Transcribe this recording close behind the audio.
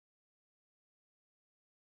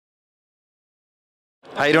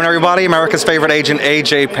How you doing, everybody? America's favorite agent,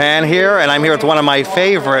 AJ Pan here, and I'm here with one of my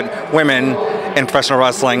favorite women in professional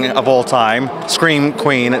wrestling of all time, Scream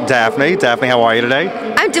Queen Daffney. Daffney, how are you today?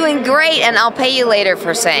 I'm doing great, and I'll pay you later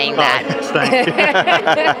for saying that. Thank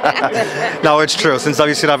you. No, it's true. Since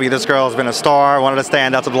WCW, this girl has been a star, one of the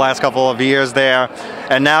standouts of the last couple of years there,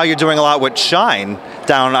 and now you're doing a lot with Shine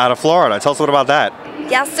down out of Florida. Tell us a little about that.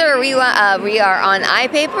 Yes, sir. We are on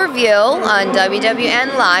iPay-per-view on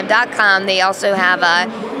WWNLive.com. They also have a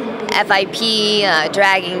FIP,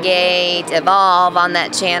 Dragon Gate, Evolve on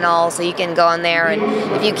that channel, so you can go on there, and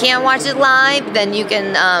if you can't watch it live, then you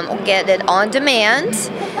can get it on demand.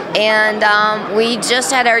 And we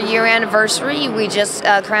just had our year anniversary. We just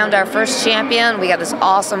crowned our first champion. We got this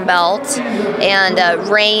awesome belt, and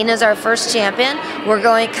Reign is our first champion. We're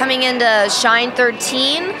coming into Shine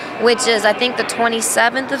 13, which is I think the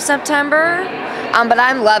 27th of September. But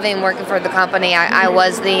I'm loving working for the company. I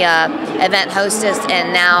was the event hostess,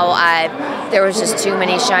 and now there was just too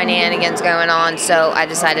many shenanigans going on, so I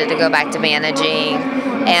decided to go back to managing.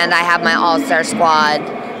 And I have my all-star squad,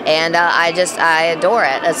 and I adore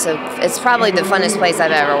it. It's probably the funnest place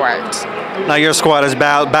I've ever worked. Now your squad is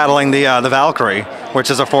battling the Valkyrie,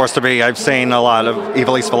 which is a force to be. I've seen a lot of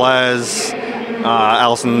Ivelisse Velez,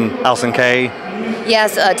 Allison Kay.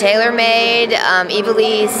 Yes, Taylor Made,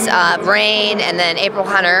 Ivelisse, Reign, and then April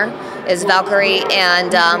Hunter is Valkyrie.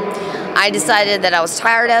 And I decided that I was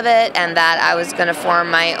tired of it and that I was going to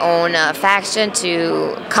form my own faction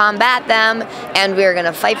to combat them, and we were going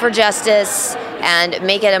to fight for justice and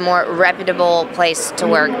make it a more reputable place to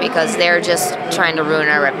work, because they're just trying to ruin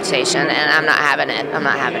our reputation, and I'm not having it. I'm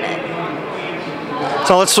not having it.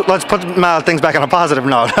 So let's put things back on a positive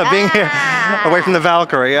note. Being here, away from the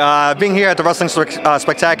Valkyrie, being here at the Wrestling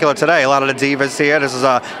Spectacular today, a lot of the divas here. This is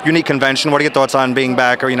a unique convention. What are your thoughts on being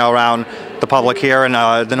back, or around the public here in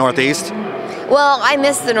the Northeast? Well, I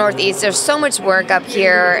miss the Northeast. There's so much work up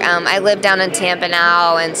here. I live down in Tampa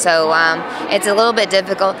now, and so it's a little bit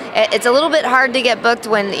difficult. It's a little bit hard to get booked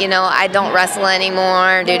when I don't wrestle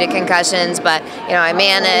anymore due to concussions, but I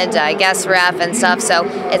manage, I guest ref and stuff, so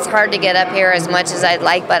it's hard to get up here as much as I'd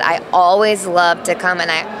like. But I always love to come, and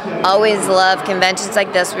I always love conventions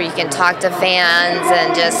like this where you can talk to fans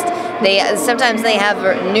and just sometimes they have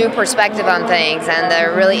a new perspective on things, and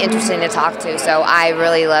they're really interesting to talk to. So I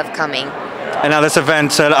really love coming. And now this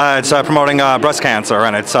event, it's promoting breast cancer,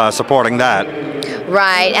 and it's supporting that.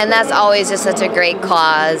 Right, and that's always just such a great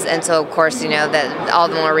cause, and so of course, that all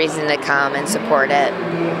the more reason to come and support it.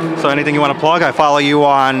 So anything you want to plug? I follow you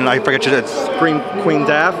on, I forget you, it's Scream Queen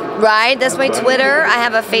Daff? Right, that's my Twitter. I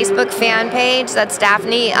have a Facebook fan page, that's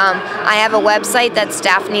Daffney. I have a website, that's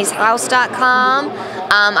daphneshouse.com.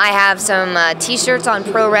 I have some t-shirts on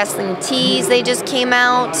Pro Wrestling Tees, they just came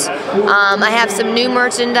out. I have some new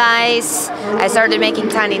merchandise. I started making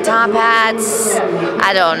tiny top hats.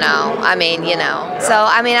 I don't know. So,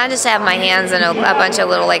 I just have my hands in a bunch of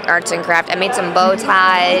little arts and craft. I made some bow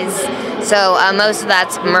ties. So most of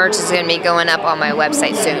that merch is going to be going up on my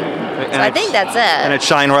website soon. So I think that's it. And it's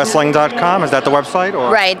shinewrestling.com, is that the website?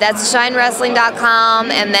 Or? Right, that's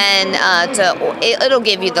shinewrestling.com, and then it'll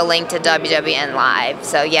give you the link to WWN Live.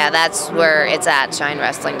 So yeah, that's where it's at,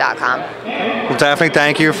 shinewrestling.com. Well, Daphne,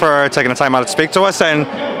 thank you for taking the time out to speak to us, and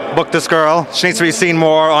book this girl. She needs to be seen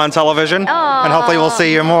more on television, and hopefully we'll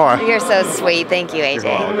see you more. You're so sweet. Thank you,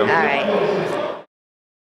 AJ. All right.